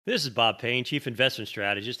This is Bob Payne, Chief Investment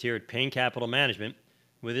Strategist here at Payne Capital Management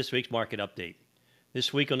with this week's market update.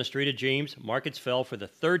 This week on the Street of Dreams, markets fell for the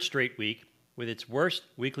third straight week with its worst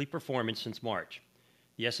weekly performance since March.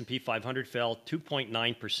 The S&P 500 fell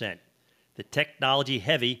 2.9%. The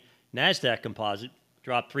technology-heavy NASDAQ composite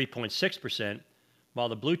dropped 3.6%, while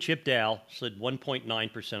the blue-chip Dow slid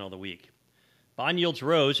 1.9% on the week. Bond yields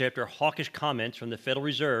rose after hawkish comments from the Federal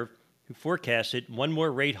Reserve, who forecasted one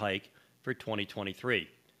more rate hike for 2023.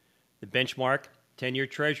 The benchmark 10-year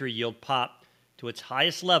Treasury yield popped to its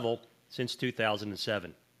highest level since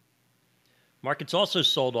 2007. Markets also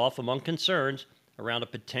sold off among concerns around a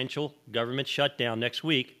potential government shutdown next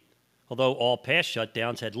week, although all past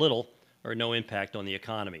shutdowns had little or no impact on the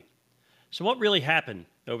economy. So what really happened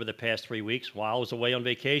over the past 3 weeks while I was away on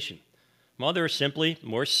vacation? Well, there are simply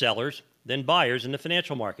more sellers than buyers in the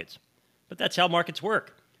financial markets. But that's how markets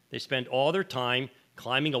work. They spend all their time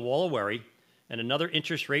climbing a wall of worry, and another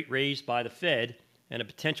interest rate raised by the Fed and a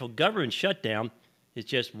potential government shutdown is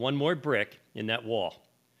just one more brick in that wall.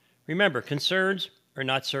 Remember, concerns are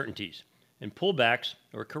not certainties, and pullbacks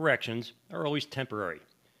or corrections are always temporary.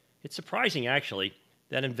 It's surprising, actually,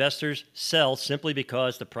 that investors sell simply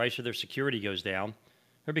because the price of their security goes down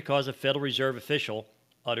or because a Federal Reserve official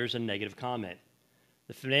utters a negative comment.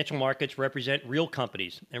 The financial markets represent real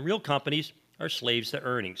companies, and real companies are slaves to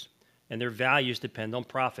earnings, and their values depend on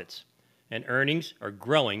profits. And earnings are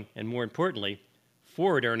growing, and more importantly,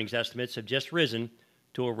 forward earnings estimates have just risen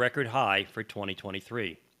to a record high for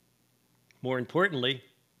 2023. More importantly,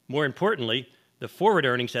 the forward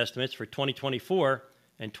earnings estimates for 2024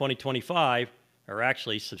 and 2025 are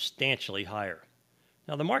actually substantially higher.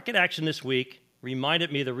 Now, the market action this week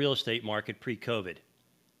reminded me of the real estate market pre-COVID.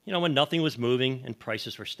 When nothing was moving and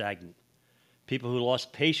prices were stagnant. People who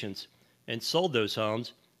lost patience and sold those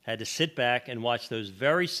homes had to sit back and watch those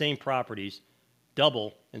very same properties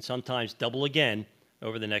double and sometimes double again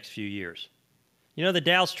over the next few years. The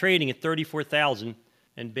Dow's trading at 34,000,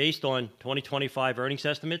 and based on 2025 earnings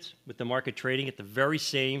estimates, with the market trading at the very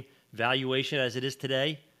same valuation as it is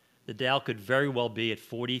today, the Dow could very well be at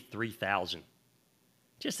 43,000.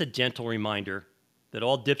 Just a gentle reminder that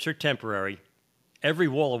all dips are temporary, every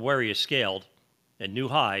wall of worry is scaled, and new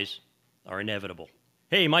highs are inevitable.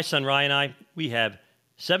 Hey, my son Ryan and I, we have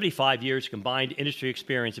 75 years combined industry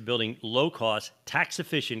experience in building low-cost,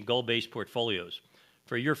 tax-efficient, goal-based portfolios.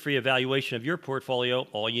 For your free evaluation of your portfolio,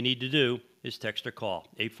 all you need to do is text or call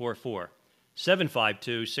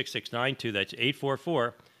 844-752-6692. That's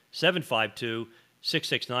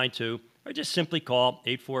 844-752-6692. Or just simply call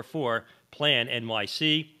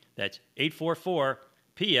 844-PLAN-NYC. That's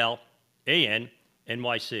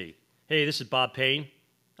 844-PLAN-NYC. Hey, this is Bob Payne.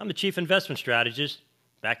 I'm the Chief Investment Strategist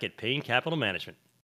back at Payne Capital Management.